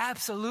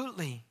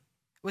 Absolutely.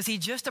 Was he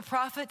just a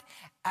prophet?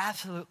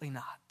 Absolutely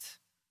not.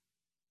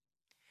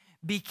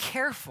 Be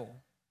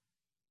careful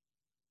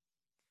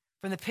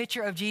from the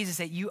picture of Jesus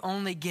that you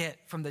only get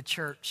from the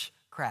church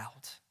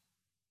crowd.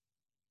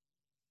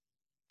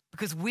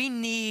 because we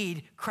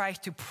need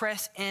Christ to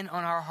press in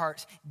on our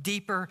hearts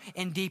deeper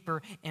and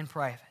deeper in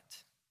private.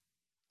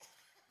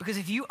 Because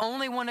if you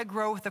only want to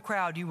grow with the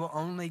crowd, you will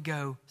only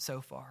go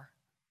so far.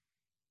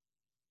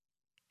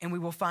 And we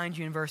will find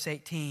you in verse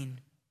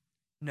 18,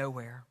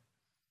 nowhere.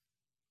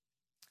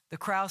 The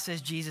crowd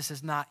says Jesus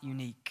is not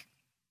unique.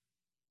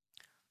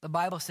 The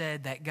Bible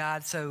said that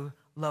God so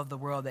loved the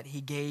world that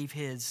he gave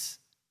his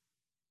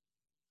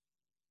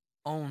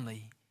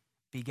only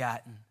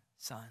begotten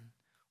Son.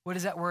 What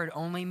does that word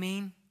only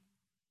mean?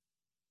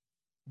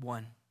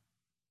 One.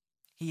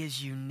 He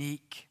is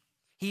unique.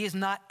 He is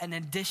not an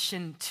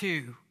addition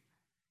to.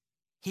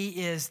 He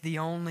is the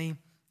only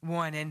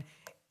one.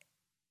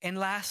 And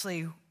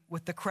lastly,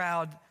 with the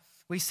crowd,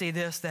 we see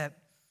this, that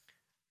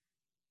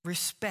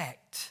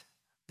respect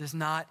does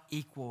not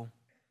equal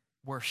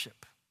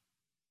worship.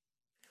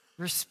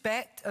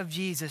 Respect of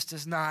Jesus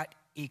does not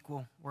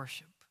equal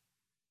worship.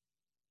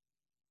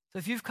 So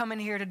if you've come in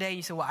here today and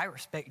you say, well, I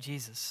respect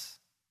Jesus.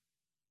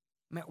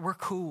 Man, we're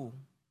cool.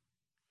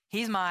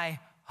 He's my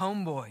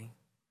homeboy.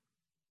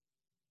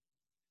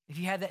 If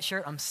you had that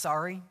shirt, I'm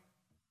sorry.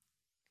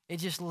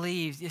 It just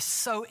leaves. It's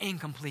so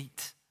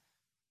incomplete.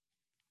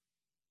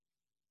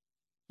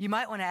 You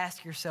might want to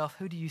ask yourself,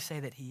 who do you say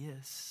that he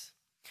is?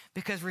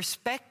 Because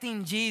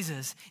respecting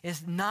Jesus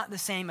is not the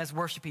same as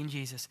worshiping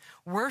Jesus.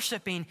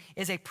 Worshiping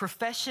is a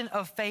profession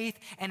of faith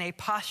and a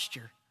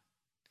posture.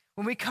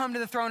 When we come to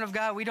the throne of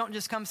God, we don't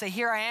just come and say,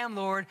 here I am,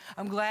 Lord.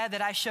 I'm glad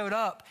that I showed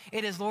up.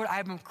 It is, Lord,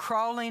 I've been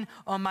crawling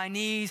on my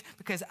knees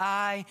because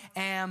I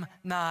am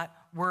not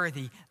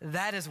worthy.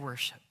 That is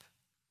worship.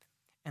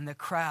 And the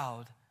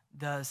crowd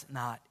does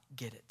not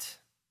get it.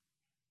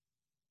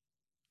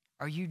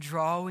 Are you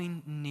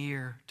drawing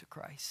near to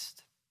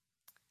Christ?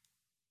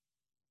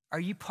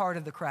 Are you part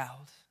of the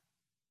crowd?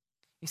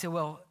 You say,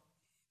 well,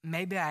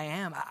 maybe I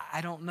am.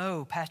 I don't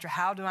know. Pastor,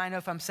 how do I know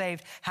if I'm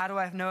saved? How do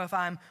I know if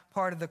I'm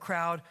part of the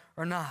crowd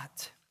or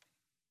not?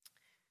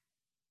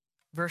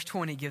 Verse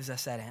 20 gives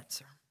us that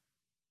answer.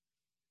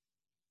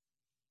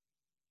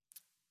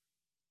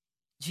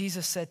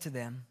 Jesus said to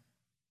them,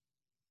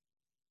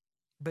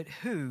 but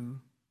who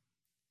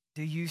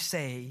do you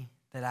say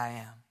that I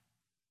am?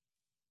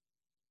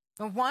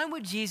 Now, why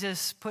would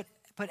Jesus put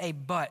a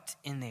but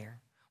in there?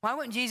 Why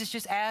wouldn't Jesus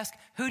just ask,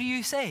 who do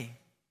you say?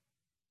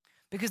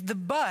 Because the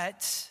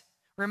but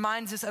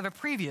reminds us of a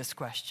previous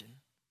question.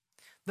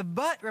 The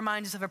but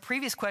reminds us of a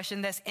previous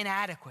question that's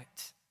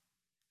inadequate.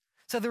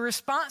 So the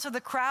response of the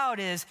crowd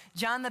is,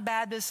 John the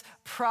Baptist,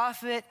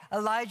 prophet,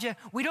 Elijah,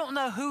 we don't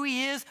know who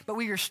he is, but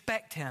we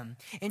respect him.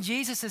 And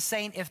Jesus is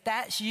saying, if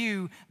that's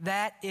you,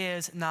 that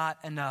is not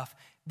enough.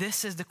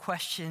 This is the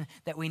question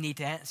that we need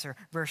to answer.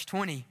 Verse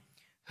 20,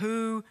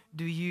 who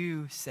do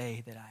you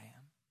say that I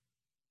am?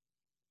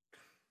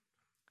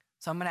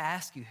 So I'm going to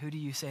ask you, who do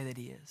you say that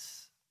he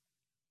is?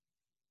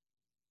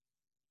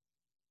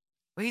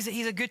 Well,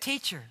 he's a good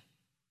teacher.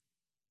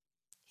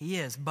 He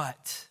is,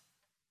 but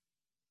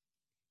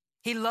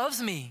he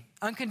loves me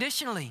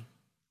unconditionally.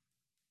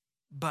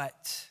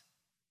 But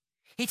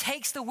he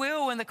takes the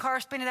wheel when the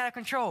car's spinning out of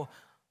control.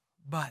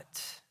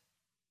 But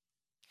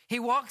he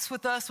walks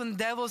with us when the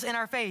devil's in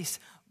our face.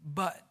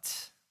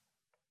 But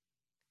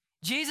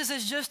Jesus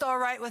is just all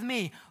right with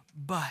me.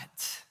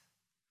 But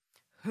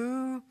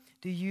who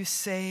do you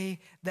say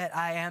that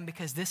I am?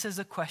 Because this is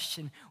a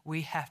question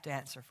we have to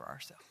answer for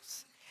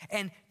ourselves.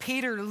 And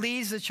Peter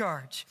leads the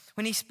charge.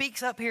 When he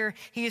speaks up here,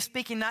 he is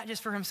speaking not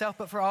just for himself,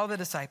 but for all the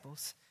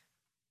disciples.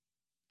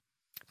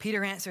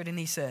 Peter answered and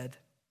he said,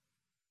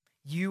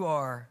 you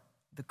are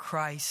the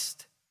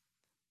Christ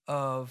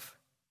of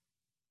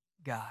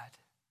God.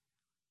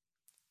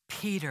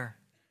 Peter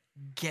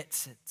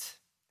gets it.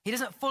 He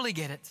doesn't fully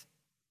get it.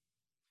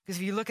 Because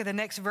if you look at the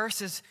next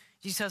verses,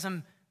 Jesus tells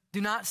him,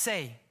 do not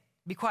say,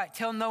 be quiet,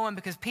 tell no one,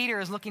 because Peter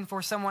is looking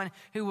for someone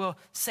who will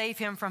save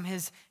him from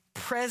his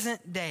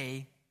present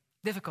day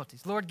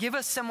difficulties. Lord, give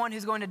us someone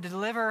who's going to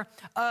deliver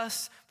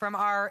us from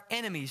our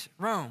enemies,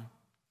 Rome.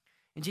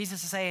 And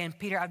Jesus is saying,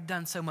 Peter, I've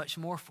done so much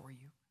more for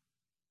you.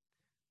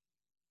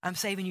 I'm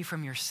saving you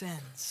from your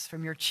sins,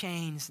 from your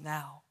chains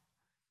now.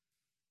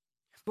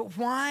 But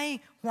why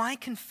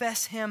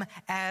confess him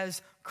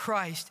as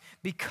Christ?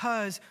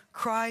 Because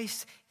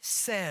Christ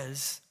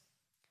says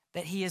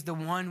that he is the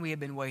one we have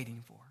been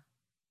waiting for.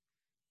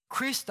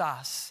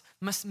 Christos,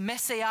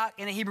 Messiah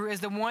in the Hebrew,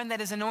 is the one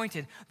that is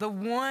anointed, the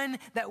one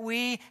that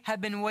we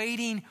have been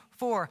waiting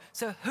for.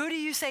 So who do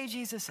you say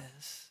Jesus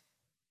is?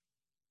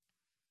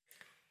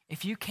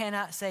 If you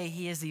cannot say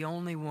he is the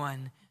only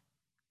one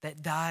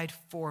that died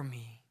for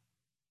me,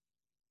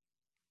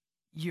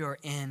 you're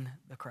in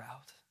the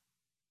crowd.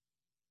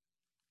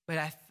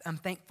 But I'm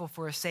thankful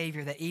for a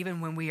Savior that even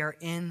when we are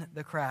in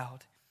the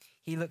crowd,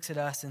 he looks at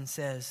us and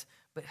says,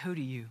 but who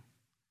do you?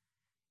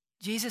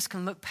 Jesus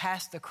can look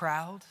past the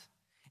crowd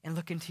and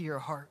look into your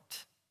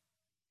heart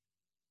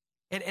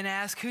and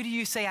ask, who do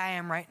you say I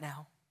am right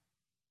now?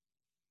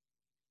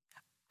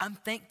 I'm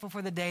thankful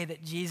for the day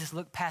that Jesus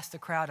looked past the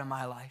crowd in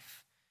my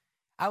life.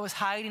 I was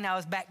hiding. I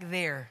was back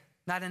there,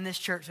 not in this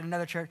church, in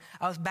another church.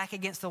 I was back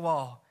against the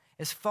wall.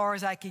 as far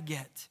as I could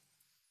get.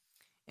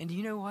 And do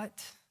you know what?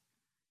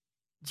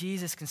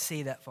 Jesus can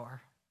see that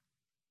far.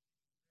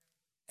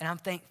 And I'm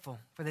thankful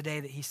for the day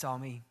that he saw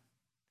me.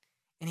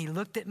 And he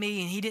looked at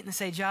me and he didn't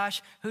say,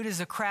 Josh, who does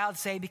the crowd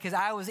say? Because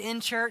I was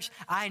in church,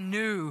 I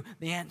knew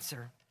the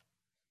answer.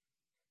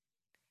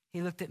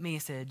 He looked at me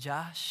and said,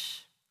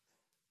 Josh,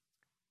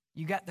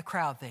 you got the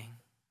crowd thing,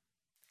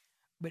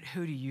 but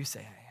who do you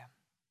say I am?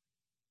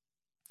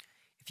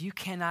 If you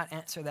cannot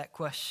answer that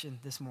question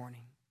this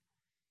morning,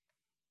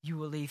 you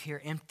will leave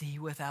here empty,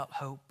 without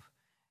hope,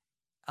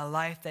 a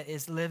life that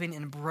is living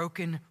in a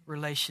broken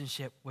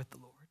relationship with the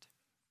Lord.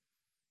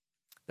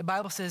 The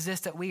Bible says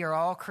this, that we are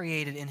all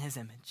created in his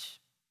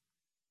image.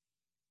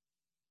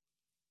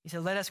 He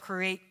said, let us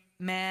create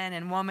man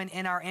and woman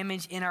in our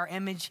image. In our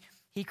image,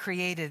 he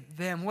created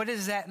them. What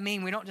does that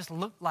mean? We don't just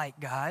look like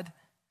God.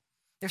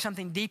 There's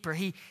something deeper.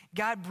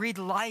 God breathed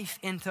life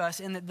into us,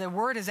 and the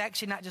word is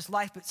actually not just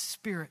life, but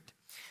spirit.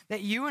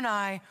 That you and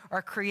I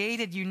are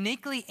created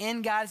uniquely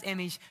in God's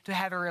image to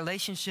have a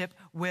relationship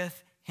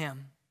with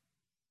him.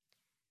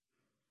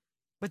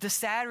 But the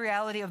sad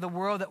reality of the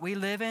world that we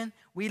live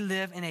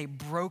in a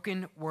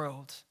broken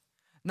world.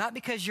 Not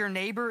because your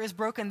neighbor is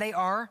broken, they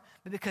are,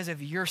 but because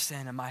of your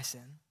sin and my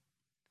sin.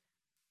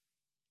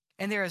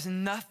 And there is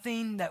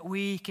nothing that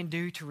we can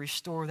do to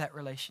restore that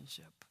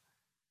relationship.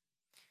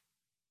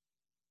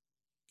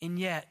 And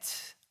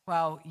yet,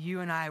 while you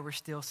and I were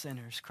still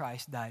sinners,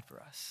 Christ died for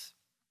us.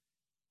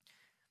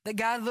 That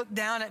God looked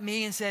down at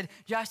me and said,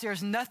 Josh,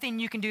 there's nothing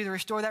you can do to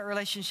restore that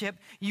relationship.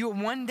 You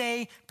will one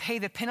day pay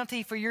the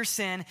penalty for your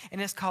sin,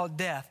 and it's called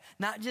death.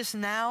 Not just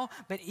now,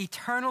 but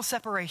eternal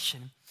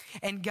separation.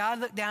 And God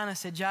looked down and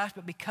said, Josh,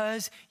 but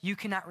because you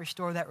cannot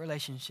restore that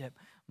relationship,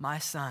 my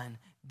son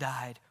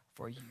died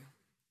for you.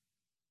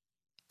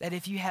 That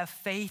if you have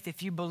faith,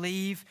 if you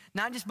believe,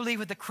 not just believe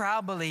what the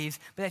crowd believes,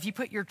 but if you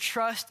put your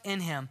trust in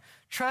him.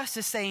 Trust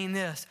is saying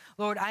this,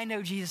 Lord, I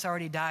know Jesus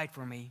already died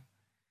for me,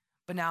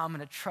 but now I'm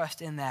going to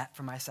trust in that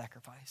for my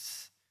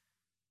sacrifice,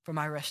 for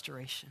my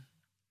restoration.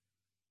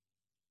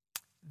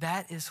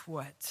 That is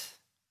what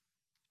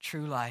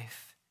true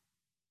life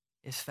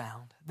is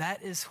found.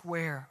 That is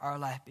where our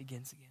life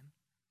begins again.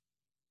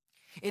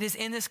 It is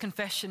in this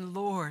confession,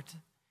 Lord,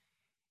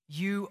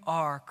 you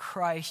are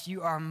Christ.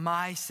 You are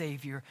my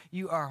Savior.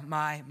 You are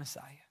my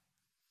Messiah.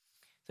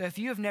 So if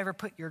you have never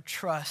put your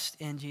trust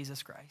in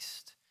Jesus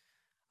Christ,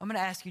 I'm going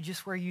to ask you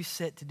just where you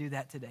sit to do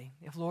that today.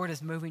 If Lord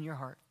is moving your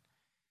heart.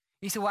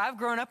 You say, well, I've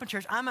grown up in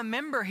church. I'm a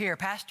member here,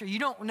 Pastor. You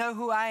don't know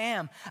who I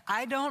am.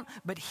 I don't,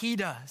 but he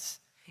does.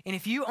 And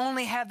if you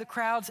only have the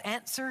crowd's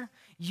answer,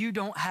 you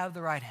don't have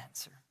the right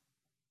answer.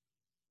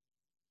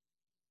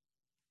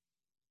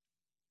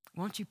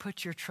 Won't you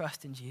put your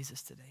trust in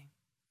Jesus today?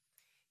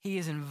 He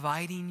is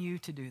inviting you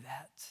to do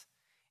that.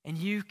 And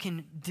you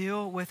can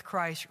deal with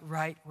Christ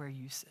right where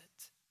you sit.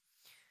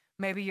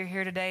 Maybe you're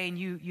here today and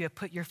you have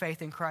put your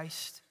faith in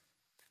Christ.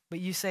 But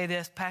you say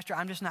this, Pastor,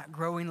 I'm just not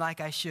growing like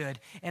I should.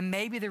 And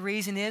maybe the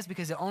reason is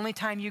because the only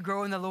time you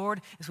grow in the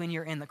Lord is when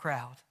you're in the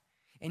crowd.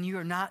 And you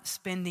are not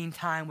spending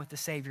time with the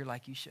Savior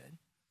like you should.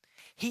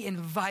 He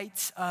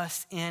invites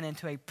us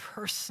into a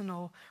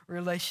personal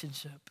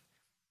relationship.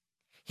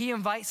 He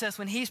invites us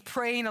when he's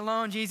praying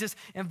alone. Jesus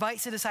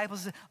invites the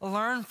disciples to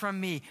learn from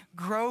me,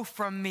 grow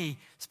from me,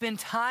 spend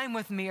time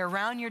with me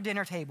around your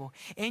dinner table,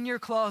 in your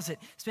closet.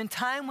 Spend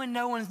time when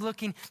no one's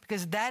looking,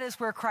 because that is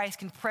where Christ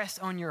can press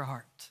on your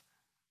heart.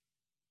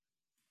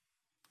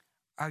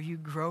 Are you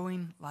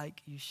growing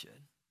like you should?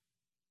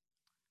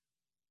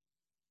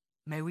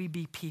 May we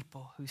be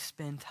people who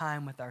spend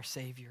time with our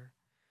Savior,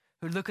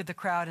 who look at the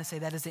crowd and say,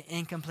 that is an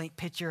incomplete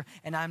picture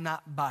and I'm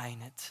not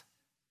buying it.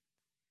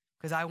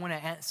 Because I want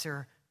to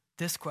answer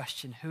this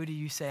question, who do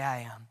you say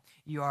I am?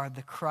 You are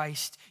the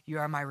Christ. You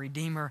are my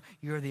Redeemer.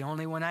 You are the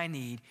only one I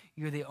need.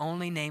 You're the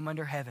only name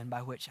under heaven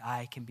by which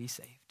I can be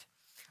saved.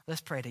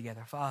 Let's pray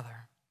together.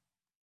 Father,